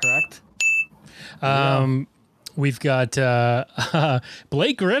 Correct. We've got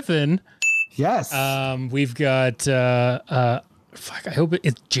Blake Griffin. Yes. We've got I hope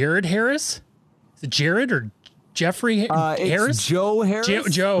it's Jared Harris. Is it Jared or Jeffrey Harris? It's Joe Harris.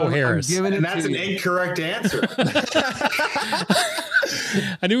 Joe I'm Harris. giving it And that's to an you. incorrect answer.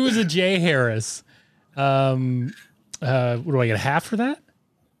 I knew it was a Jay Harris. What do I get? Half for that?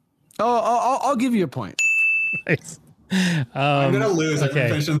 I'll give you a point. Nice. I'm gonna lose. okay. I'm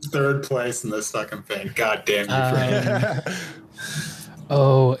finishing 3rd place in this fucking thing. God damn you, Frank.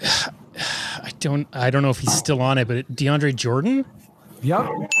 Oh, I don't know if he's still on it, but DeAndre Jordan Yep.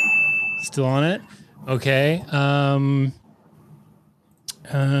 still on it. Okay.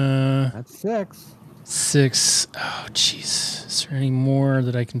 That's 6. 6. Oh, jeez. Is there any more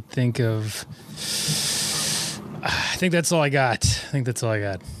that I can think of? I think that's all I got.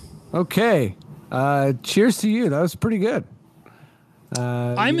 Okay. Cheers to you. That was pretty good.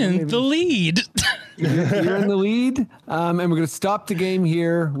 I'm in the lead. You're in the lead, and we're going to stop the game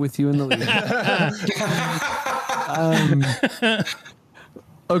here with you in the lead.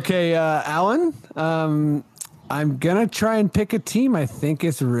 Okay, Alan, I'm going to try and pick a team. I think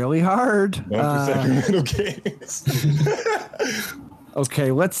it's really hard. Sacramento Kings.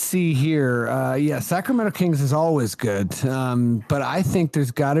 Okay, let's see here. Yeah, Sacramento Kings is always good, but I think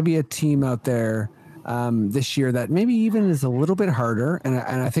there's got to be a team out there this year that maybe even is a little bit harder, and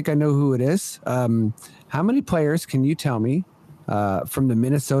I think I know who it is. How many players can you tell me from the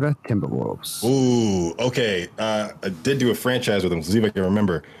Minnesota Timberwolves? Ooh, okay. I did do a franchise with them. See if I can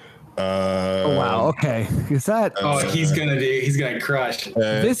remember. Oh wow, okay. Is that? He's gonna crush.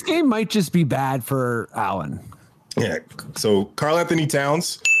 This game might just be bad for Alan. Yeah. So Karl Anthony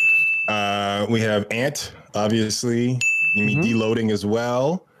Towns. We have Ant, obviously. You mean deloading as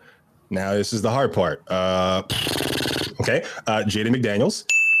well. Now this is the hard part. Okay. Jaden McDaniels.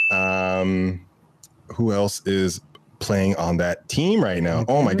 Who else is playing on that team right now?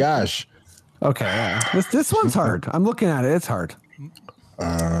 Oh my gosh. Okay. Yeah. This one's hard. I'm looking at it. It's hard.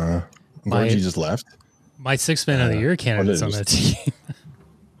 Gorgie just left. My 6 man of the year candidates on that team.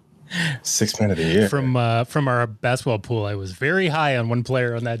 6 man of the year. From our basketball pool, I was very high on one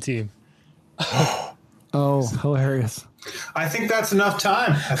player on that team. Oh, hilarious. I think that's enough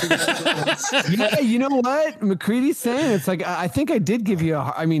time. Yeah, you know what McCready's saying? It's like I think I did give you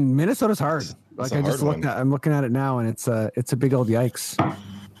I mean, Minnesota's hard. Like I just looked at. I'm looking at it now, and it's a big old yikes.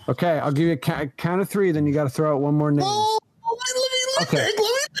 Okay, I'll give you a count of 3. Then you got to throw out one more name. Okay.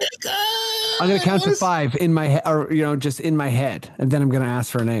 I'm gonna count to 5 in my head, or just in my head, and then I'm gonna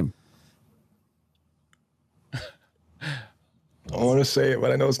ask for a name. I want to say it,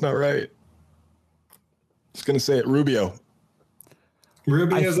 but I know it's not right. Just gonna say it. Rubio.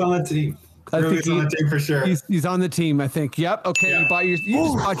 Rubio's on the team. Rubio's on the team for sure. He's on the team, I think. Yep. Okay. Yeah. You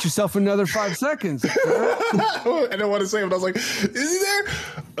just bought yourself another 5 seconds. I don't want to say it, but I was like, is he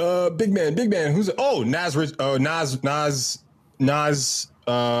there? Big man. Who's Naz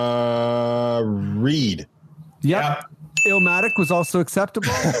Reed. Yep. Illmatic was also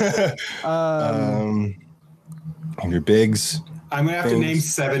acceptable. Your bigs. I'm gonna have to name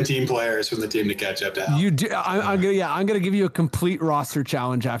 17 players from the team to catch up to Al. You do. I'm gonna give you a complete roster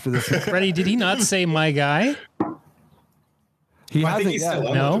challenge after this. Freddie, did he not say my guy? He hasn't he's yet.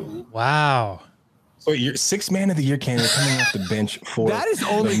 still No. Wow. So your 6 man of the year candidate coming off the bench for That is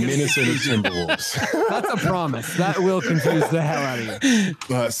only the Minnesota Timberwolves. That's a promise. That will confuse the hell out of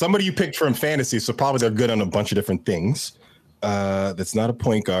you. Somebody you picked from fantasy, so probably they're good on a bunch of different things. That's not a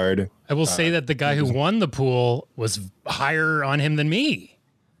point guard. I will say that the guy who won the pool was higher on him than me.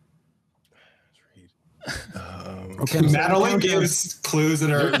 Okay, Matt only gives clues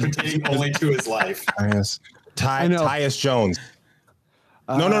that are pertaining only to his life. Tyus Jones.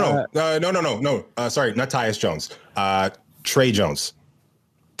 No. Sorry, not Tyus Jones. Trey Jones.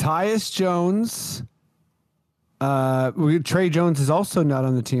 Tyus Jones. Trey Jones is also not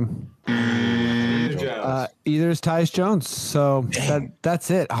on the team. Either is Tyus Jones. So that's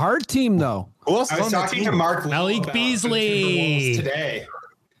it. Hard team though. I was talking to Mark Malik Beasley today.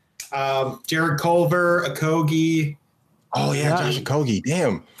 Jared Culver, Okogie. Oh yeah, Josh Okogie.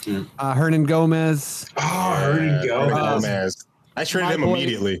 Damn. Hernan Gomez. Hernan Gomez. I traded him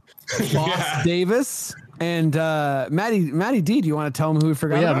immediately. Boss Davis and Matty D. Do you want to tell him who we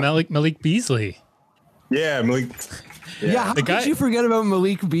forgot? Yeah, about? Malik Beasley. Yeah, Malik. Yeah, how could you forget about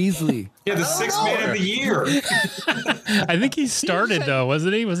Malik Beasley? Yeah, the 6th man of the year. I think he started though,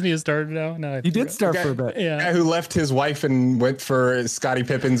 wasn't he? Wasn't he a starter now? No, he did start for a bit. Yeah, the guy who left his wife and went for Scottie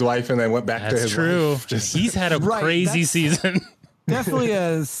Pippen's wife and then went back to his wife. He's had a crazy season. Definitely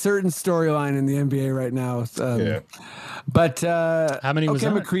a certain storyline in the NBA right now. But how many was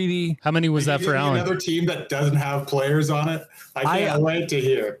that? McCready. How many was that for Allen? Another team that doesn't have players on it. I can't wait to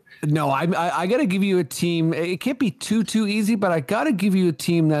hear. No, I got to give you a team. It can't be too easy, but I got to give you a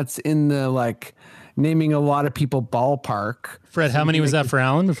team that's in the naming a lot of people ballpark. Fred, how many was that for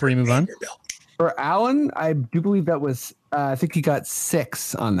Allen before you move on? For Allen, I do believe that was. I think he got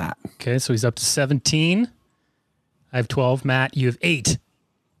 6 on that. Okay, so he's up to 17. I have 12. Matt, you have 8.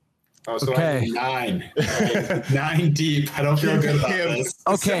 Oh, so I have 9. 9 deep. I don't feel good about this.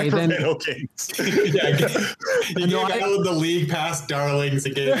 Okay, then. You got the league past darlings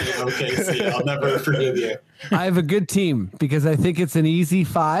and gave me OKC. I'll never forgive you. I have a good team because I think it's an easy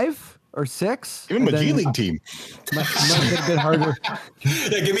 5 or 6. Even my G League team. Might be a bit harder.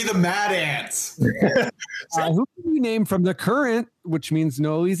 Yeah, give me the Mad Ants. Who can you name from the current, which means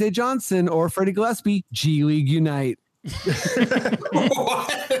Noah Elise Johnson or Freddie Gillespie, G League Unite?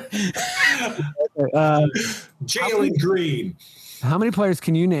 Jalen Green. How many players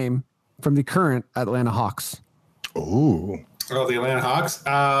can you name from the current Atlanta Hawks? Oh, the Atlanta Hawks.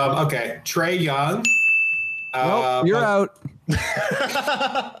 Okay, Trae Young. Nope, you're out.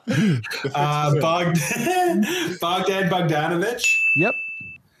 Bogdan Bogdanovic. Yep.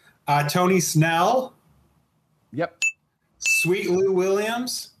 Tony Snell. Yep. Sweet Lou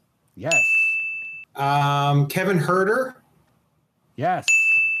Williams. Yes. Kevin Huerter. Yes.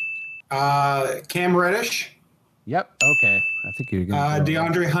 Cam Reddish. Yep. Okay. I think you're going to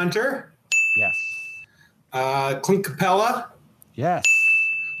DeAndre Hunter. Yes. Clint Capella. Yes.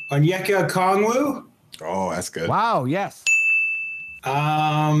 Onyeka Okongwu. Oh, that's good. Wow. Yes.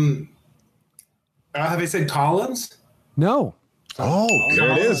 Have I said Collins? No. Oh,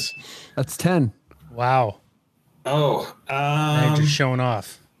 there it is. That's 10. Wow. Oh. I'm just showing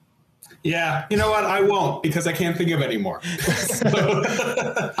off. Yeah. You know what? I won't because I can't think of any more.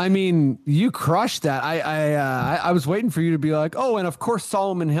 I mean, you crushed that. I was waiting for you to be like, oh, and of course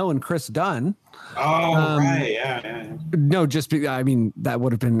Solomon Hill and Chris Dunn. Oh, right. Yeah. No, I mean, that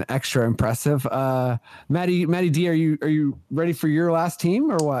would have been extra impressive. Matty D, are you ready for your last team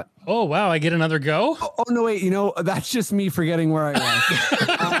or what? Oh, wow. I get another go? Oh no, wait. That's just me forgetting where I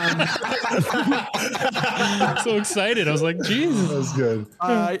was. So excited. I was like, Jesus. That was good.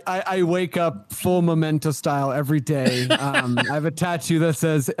 I wake up full Memento style every day. I have a tattoo that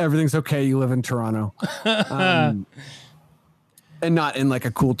says everything's okay. You live in Toronto. And not in like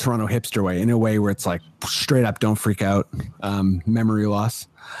a cool Toronto hipster way, in a way where it's like straight up, don't freak out. Memory loss.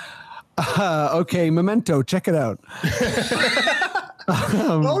 Okay, Memento, check it out.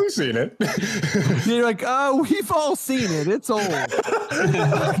 We've seen it. You're like, oh, we've all seen it. It's old.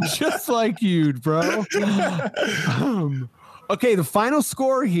 Just like you, bro. Okay, the final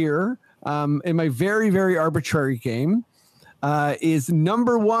score here in my very, very arbitrary game is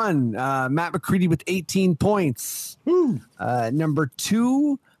number 1, Matt McCready with 18 points. Number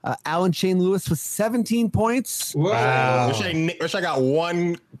 2, Alan Shane Lewis with 17 points. Wow. Wish I got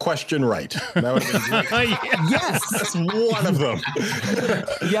one question right. That would have been great. Yes. That's one of them.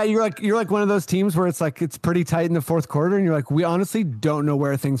 Yeah, you're like one of those teams where it's like it's pretty tight in the fourth quarter and you're like, we honestly don't know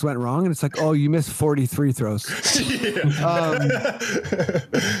where things went wrong. And it's like, oh, you missed 43 throws.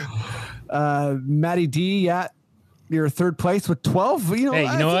 Matty D, yeah. You're third place with 12. Hey, you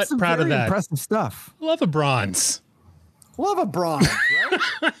know what? Proud of that. Impressive stuff. Love a bronze. Love a bronze,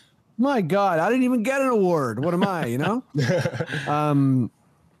 right? My God, I didn't even get an award. What am I,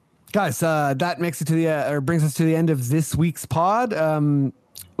 Guys, that makes it to the brings us to the end of this week's pod.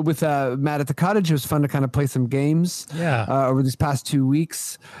 With Matt at the Cottage, it was fun to kind of play some games. Over these past 2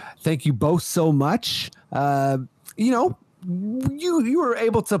 weeks. Thank you both so much. You were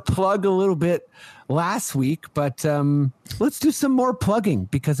able to plug a little bit last week, but let's do some more plugging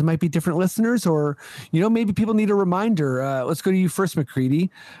because it might be different listeners or, maybe people need a reminder. Let's go to you first, McCready.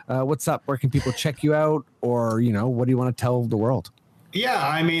 What's up? Where can people check you out? Or, what do you want to tell the world? Yeah,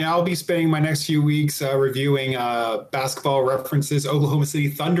 I mean, I'll be spending my next few weeks reviewing Basketball References Oklahoma City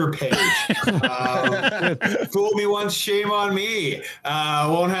Thunder page. Fooled me once, shame on me.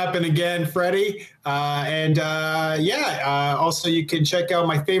 Won't happen again, Freddie. Also you can check out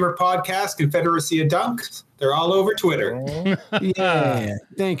my favorite podcast, Confederacy of Dunks. They're all over Twitter. Yeah,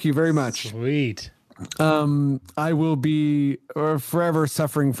 thank you very much. Sweet. I will be forever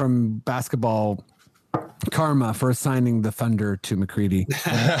suffering from basketball karma for assigning the Thunder to McCready.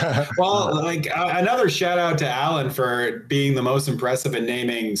 Well, another shout out to Alan for being the most impressive in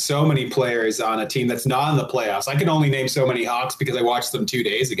naming so many players on a team that's not in the playoffs. I can only name so many Hawks because I watched them 2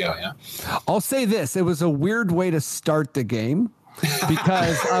 days ago. Yeah, I'll say this: it was a weird way to start the game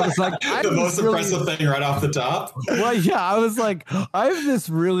because I was like, the most impressive thing right off the top. Well, yeah, I was like, I have this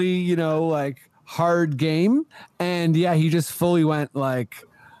really, hard game, and yeah, he just fully went like.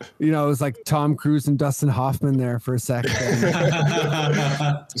 It was like Tom Cruise and Dustin Hoffman there for a second.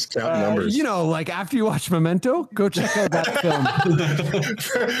 Just count numbers. After you watch Memento, go check out that film.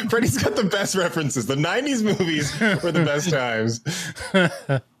 Freddie's got the best references. The 90s movies were the best times.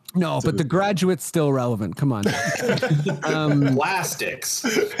 No, but The Graduate's still relevant. Come on. Plastics.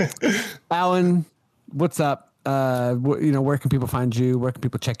 Alan, what's up? Where can people find you? Where can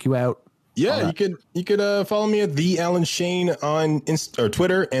people check you out? Yeah, you could follow me at the Alan Shane on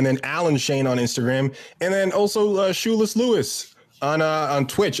Twitter, and then Alan Shane on Instagram, and then also Shoeless Lewis on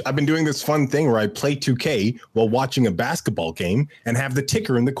Twitch. I've been doing this fun thing where I play 2K while watching a basketball game and have the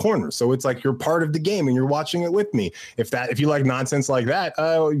ticker in the corner, so it's like you're part of the game and you're watching it with me. If you like nonsense like that,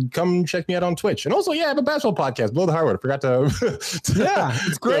 come check me out on Twitch. And also, I have a basketball podcast, Blow the Hardwood. I forgot to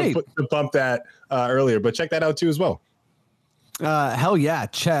it's great to bump that earlier, but check that out too as well. Hell yeah.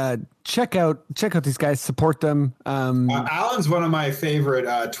 Check out these guys, support them. Alan's one of my favorite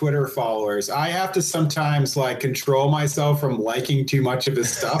Twitter followers. I have to sometimes control myself from liking too much of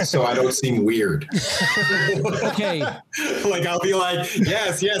his stuff so I don't seem weird. Okay. I'll be like,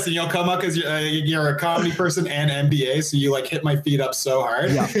 yes, and you'll come up because you're a comedy person and NBA, so you hit my feet up so hard.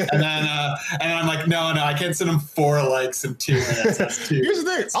 Yeah. And then I'm like, no, I can't send him 4 likes in 2 minutes. That's too. Here's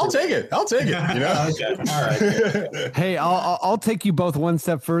the thing. I'll take it. Okay. All right. Hey, I'll take you both one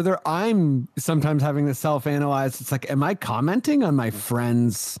step further. I'm sometimes having to self-analyze. It's like, am I commenting on my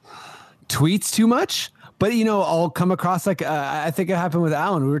friends' tweets too much? But, you know, I'll come across like, I think it happened with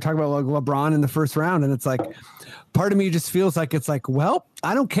Alan. We were talking about like LeBron in the first round, and it's like, part of me just feels like it's like, well,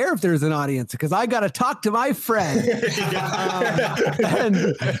 I don't care if there's an audience because I got to talk to my friend.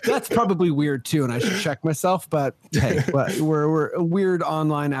 And that's probably weird too. And I should check myself, but hey, we're a weird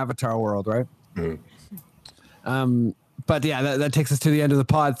online avatar world, right? But yeah, that takes us to the end of the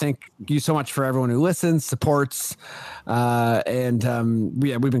pod. Thank you so much for everyone who listens, supports, and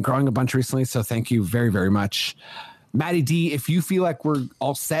we've been growing a bunch recently. So thank you very, very much. Matty D, if you feel like we're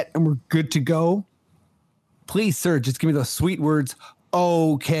all set and we're good to go, please, sir, just give me those sweet words.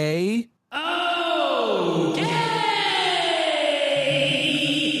 Okay. Oh, yeah.